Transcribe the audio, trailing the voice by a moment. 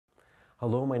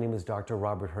Hello, my name is Dr.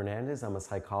 Robert Hernandez. I'm a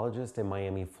psychologist in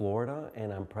Miami, Florida,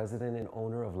 and I'm president and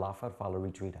owner of La Farfalla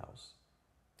Retreat House.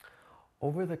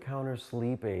 Over-the-counter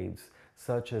sleep aids,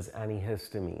 such as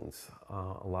antihistamines.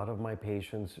 A lot of my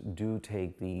patients do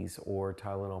take these, or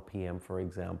Tylenol PM, for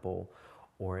example,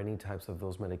 or any types of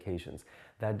those medications.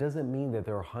 That doesn't mean that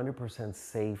they're 100%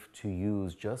 safe to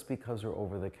use just because they're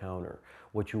over the counter.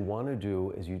 What you want to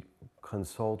do is you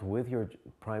consult with your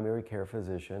primary care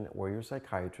physician or your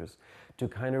psychiatrist to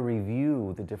kind of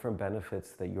review the different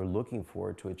benefits that you're looking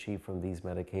for to achieve from these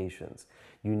medications.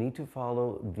 You need to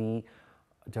follow the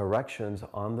directions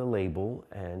on the label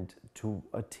and to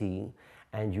a T,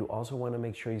 and you also want to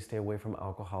make sure you stay away from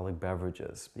alcoholic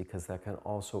beverages because that can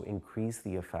also increase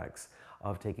the effects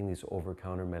of taking these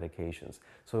over-counter medications.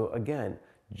 So again,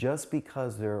 just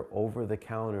because they're over the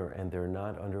counter and they're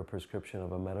not under a prescription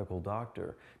of a medical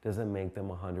doctor doesn't make them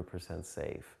 100%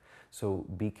 safe. So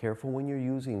be careful when you're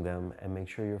using them and make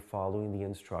sure you're following the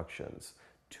instructions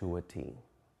to a T.